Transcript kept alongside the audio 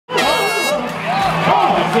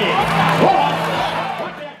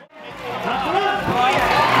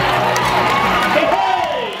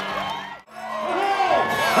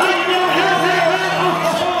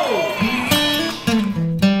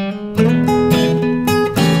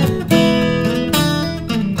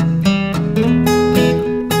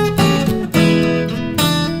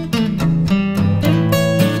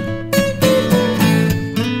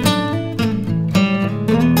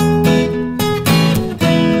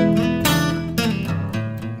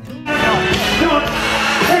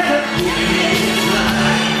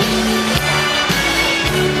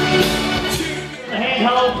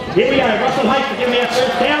Here we go, Russell Hayes to give me a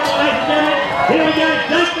first down, ladies and gentlemen. Here we go,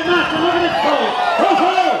 Jake the Master, look at this ball.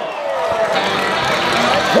 Oh-ho!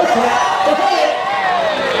 What's that? What's that?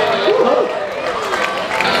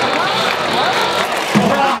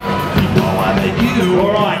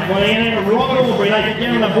 Alright, well, the end of Robert Aubrey, ladies and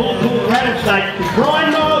gentlemen, the ball called Rattlesnake.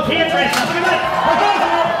 Brian Miles here, dressed up. Look at that.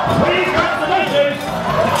 Oh-ho! He's got the leaders.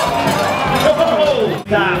 Oh-ho!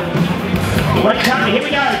 Great company, here we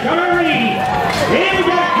go, John Reed. Here we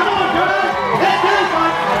go, come on, John. Let's go,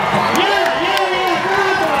 Mike. Yeah,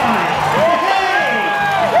 good boy. Hey!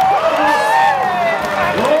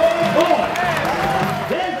 Oh, boy.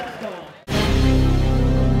 There's the score.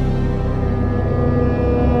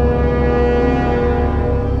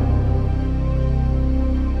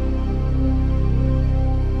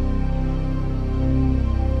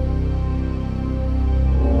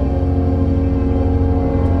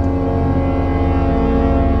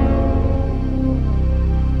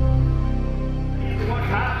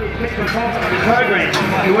 Program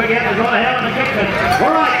to work out the right out of the kitchen.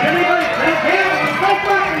 Alright, Jimmy Boots, let's go! Stop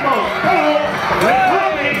rocking ball! Oh! We're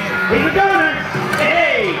popping! He's a donor!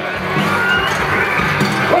 Hey!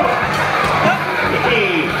 Whoa!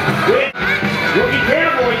 Hey! Good! Rookie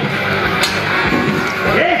Cowboy!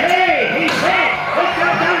 Hey! He's set! Let's go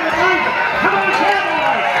down the line! Come on,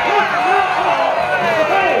 Cowboy!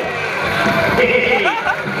 Hey!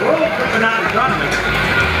 We're all tripping out in front of me.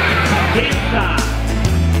 Team star!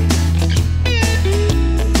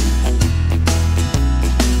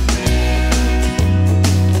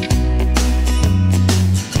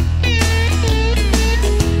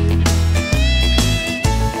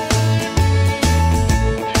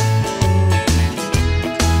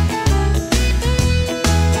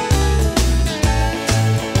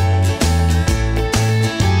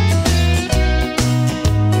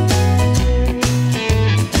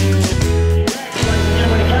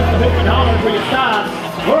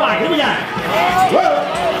 Alright, here we go. Whoa.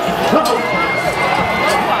 Come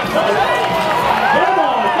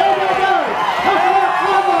on, go.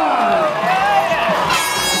 Come on.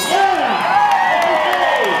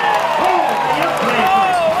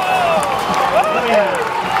 Yeah.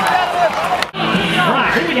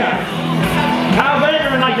 Alright, here we go. Carl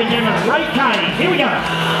Berger and ladies and gentlemen, Ray Carney. Here we go.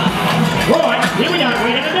 Right, here we go.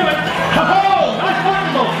 We're going to do it. Oh, nice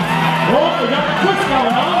button ball. Oh, we've got the twist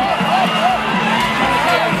going on.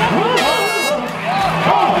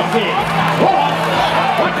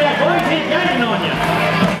 What's that, boys? He's gaining on you.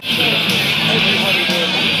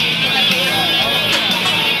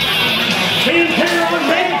 Team Terror,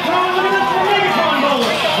 Megatron, look at this for Megatron ball.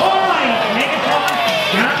 All right, Megatron,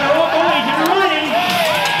 got the rock boys in the running.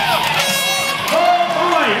 Oh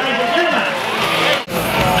boy, ladies and gentlemen.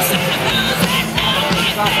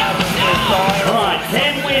 All right,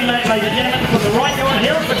 10 win, ladies and gentlemen, from the right door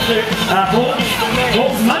here for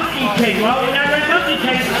Ball's Monkey King. Well, we know that Monkey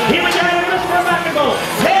King. Here we go, Mr. Bucketball.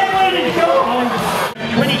 10 win and go on.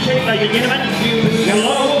 22, ladies and gentlemen. Got a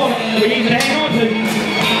lot of water we need to hang on to.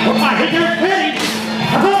 Oh my, here goes Penny.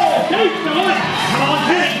 Oh, Dave's still on. Come on,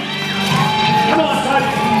 Penny. Come on, folks.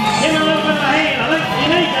 Give him a little bit of a hand. I think you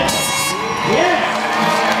need it. Yeah.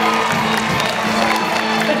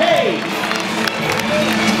 Hey.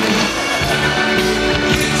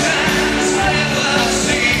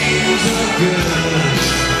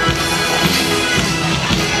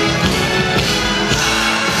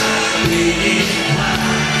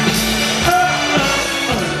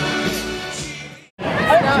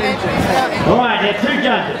 Alright, there are two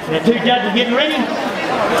judges. There are two judges getting ready.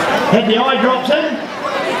 Had the eye drops in.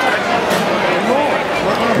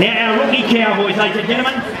 Now our rookie Cowboys, ladies and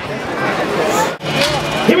gentlemen.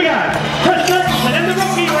 Here we go. Chris Dixon in the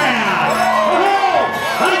rookie round. Oh,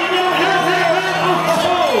 ladies and gentlemen,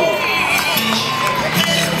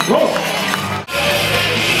 all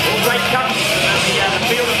great company in the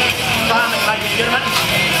field of farming, ladies and gentlemen.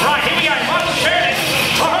 Right, here we go. Michael Sheridan.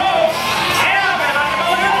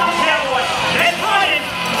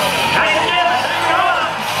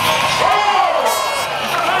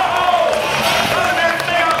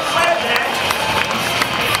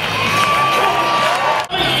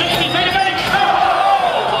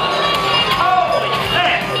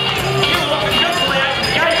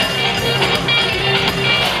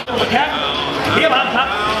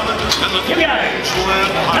 Here we go.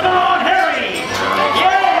 Come on, Harry.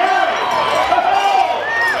 Yeah, Harry. Oh,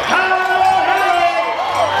 come on, Harry.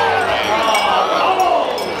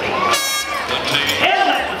 Oh. Hell,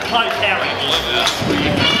 that was close, Harry.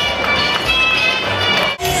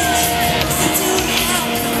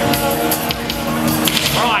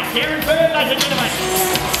 Right, Darren Bird, ladies and gentlemen.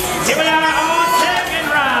 Here we are on second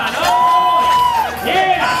run. Oh,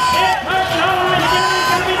 yeah. Yeah, perfect. All right, ladies and gentlemen,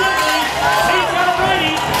 it's going to be lovely. He's got it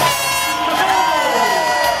ready.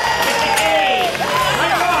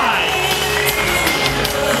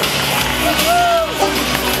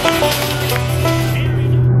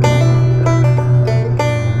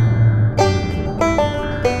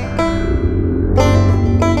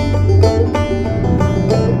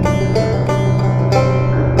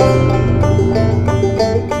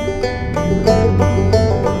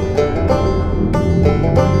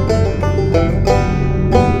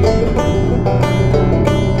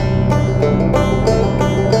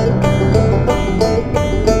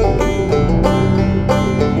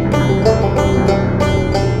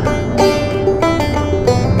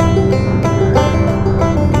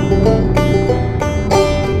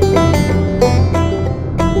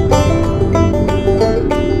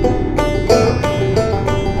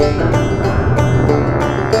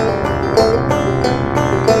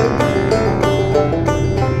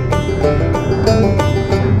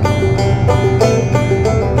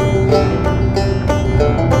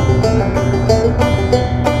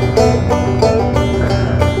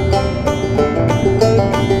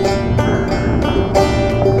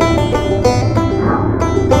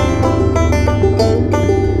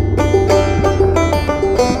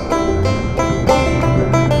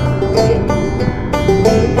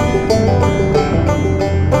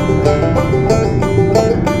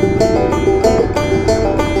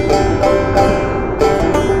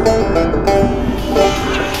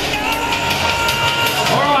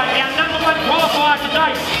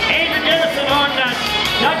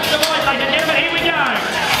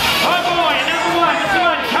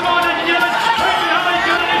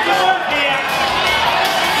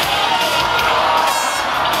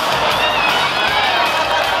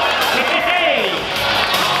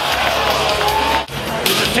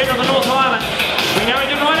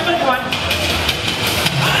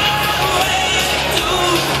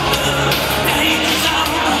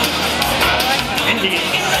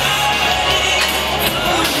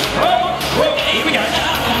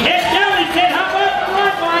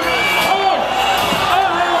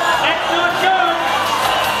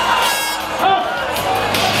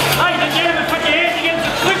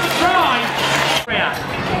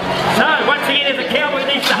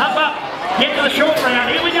 Get to the short round.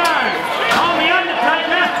 Here we go. On the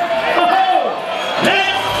Undertaker. Oh,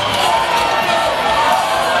 let's.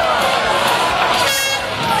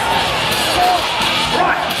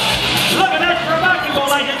 Right. Look at that remarkable,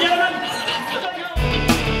 ladies and gentlemen.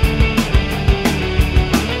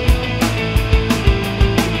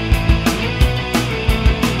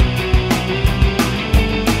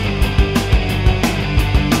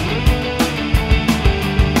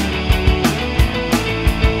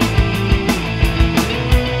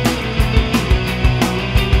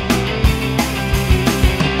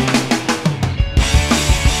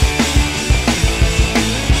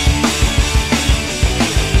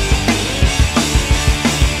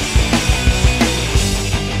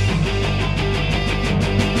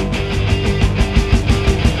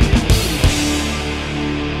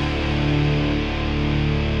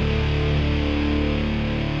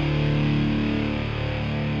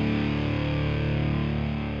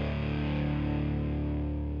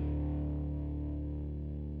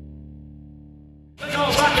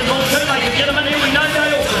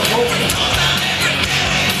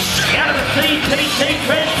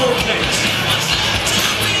 Transport news.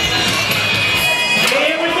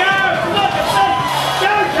 Here we go. Look at this.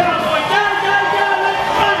 Go, Cowboy. Go, go, go. Let's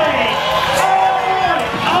money.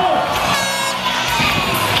 Oh.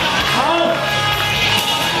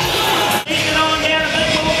 Taking on down a bit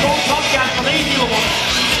more called Top Gun from Easy One.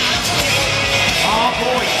 Oh,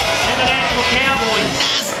 boy. International Cowboys.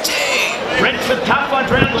 Brentford tough ones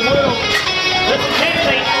around the world. This is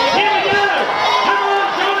Tennessee. Here we go. Come on,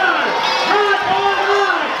 Jono. Right.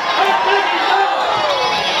 Let's take it.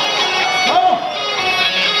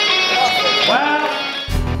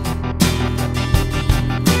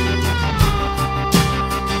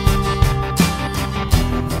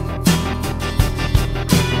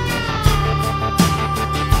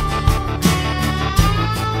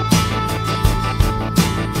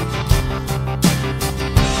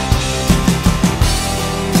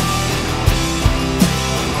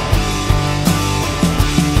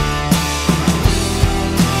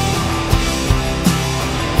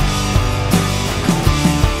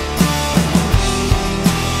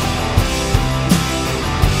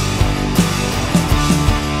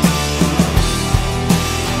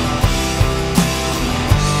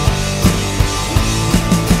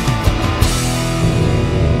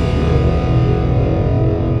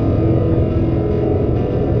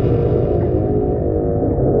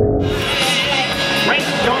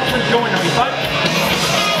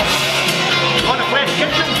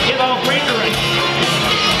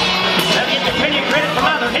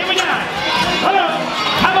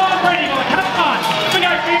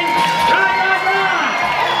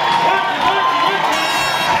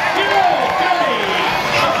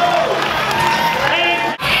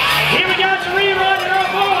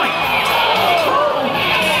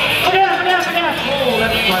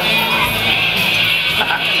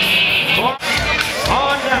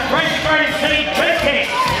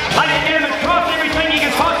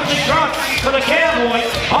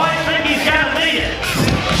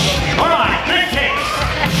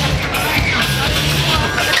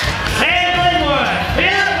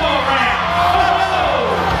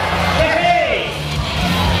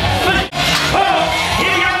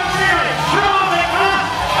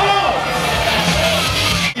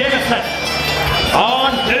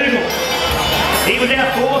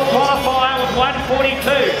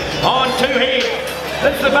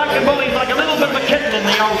 the bucking bull, he's like a little bit of a kitten in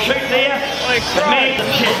the old chute there. The man's a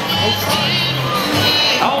chip.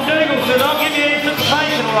 Old Dougal said, I'll give you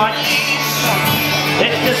anticipation, all right.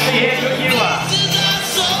 Let's just see how good you are.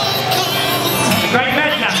 It's a great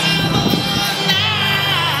matchup.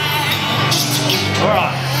 All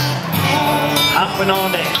right. Up and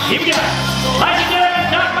on there. Here we go. Ladies and gentlemen,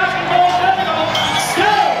 Duck Bucking Bull Dougal.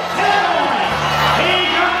 Go! Hell on it! Here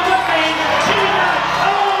comes the man. Here we go.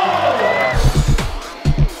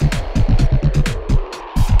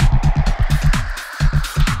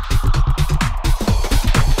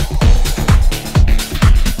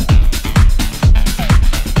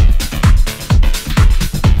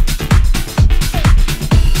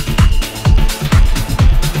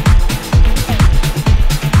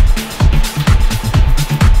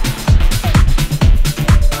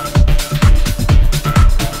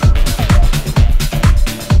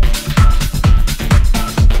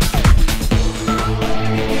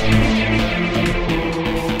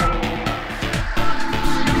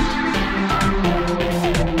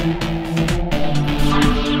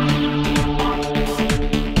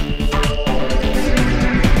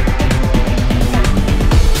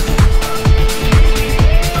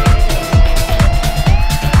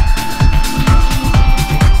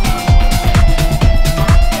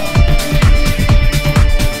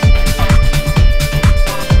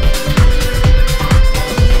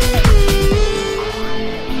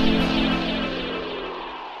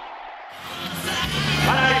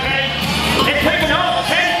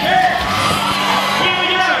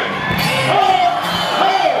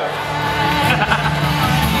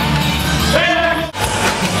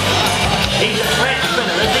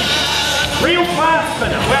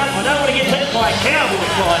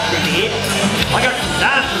 I got some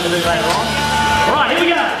dancing to do later on. Right, here we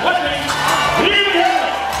go. Watch me. Here we go.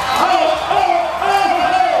 Oh, oh, oh,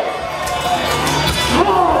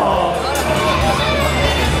 oh.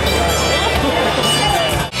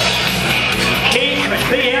 King must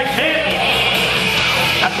be our champion.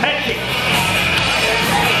 Apache.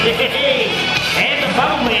 And the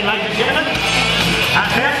bubble man, ladies and gentlemen.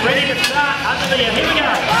 About ready to start under the... Here we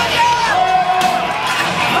go.